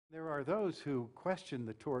There are those who question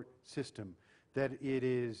the tort system, that it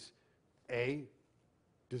is A,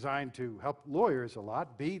 designed to help lawyers a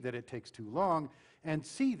lot, B, that it takes too long, and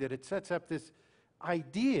C, that it sets up this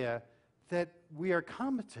idea that we are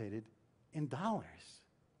compensated in dollars.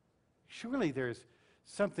 Surely there's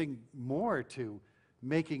something more to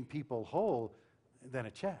making people whole than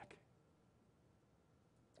a check.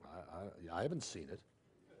 I haven't seen it.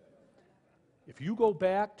 If you go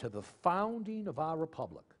back to the founding of our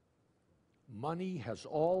republic, money has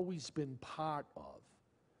always been part of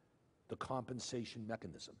the compensation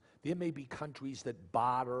mechanism. There may be countries that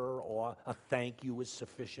barter, or a thank you is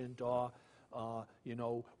sufficient, or you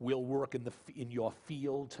know, we'll work in your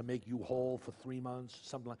field to make you whole for 3 months,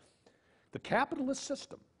 something like that. The capitalist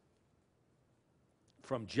system,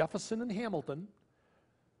 from Jefferson and Hamilton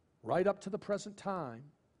right up to the present time,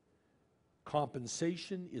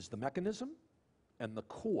 compensation is the mechanism and the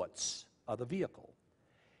courts are the vehicle.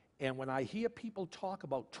 And when I hear people talk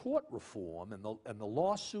about tort reform and the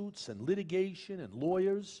lawsuits and litigation and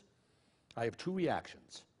lawyers, I have two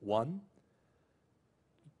reactions. One,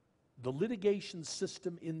 the litigation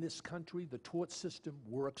system in this country, the tort system,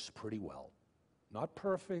 works pretty well. Not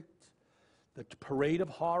perfect. The parade of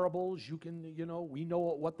horribles, we know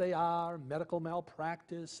what they are, medical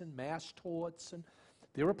malpractice and mass torts, and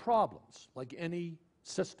there are problems like any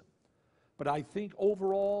system. But I think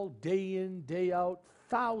overall, day in, day out,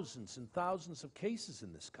 thousands and thousands of cases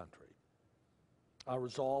in this country are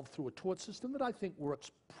resolved through a tort system that I think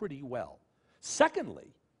works pretty well.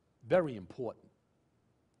 Secondly, very important,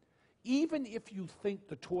 even if you think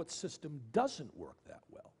the tort system doesn't work that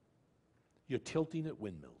well, you're tilting at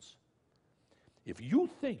windmills. If you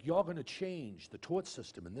think you're going to change the tort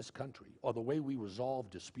system in this country or the way we resolve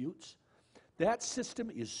disputes, that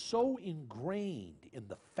system is so ingrained in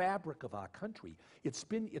the fabric of our country. It's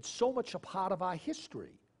so much a part of our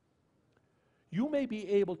history. You may be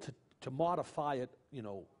able to modify it,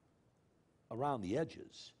 around the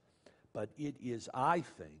edges, but it is, I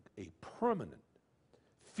think, a permanent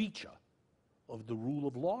feature of the rule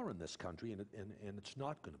of law in this country, and it's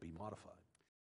not going to be modified.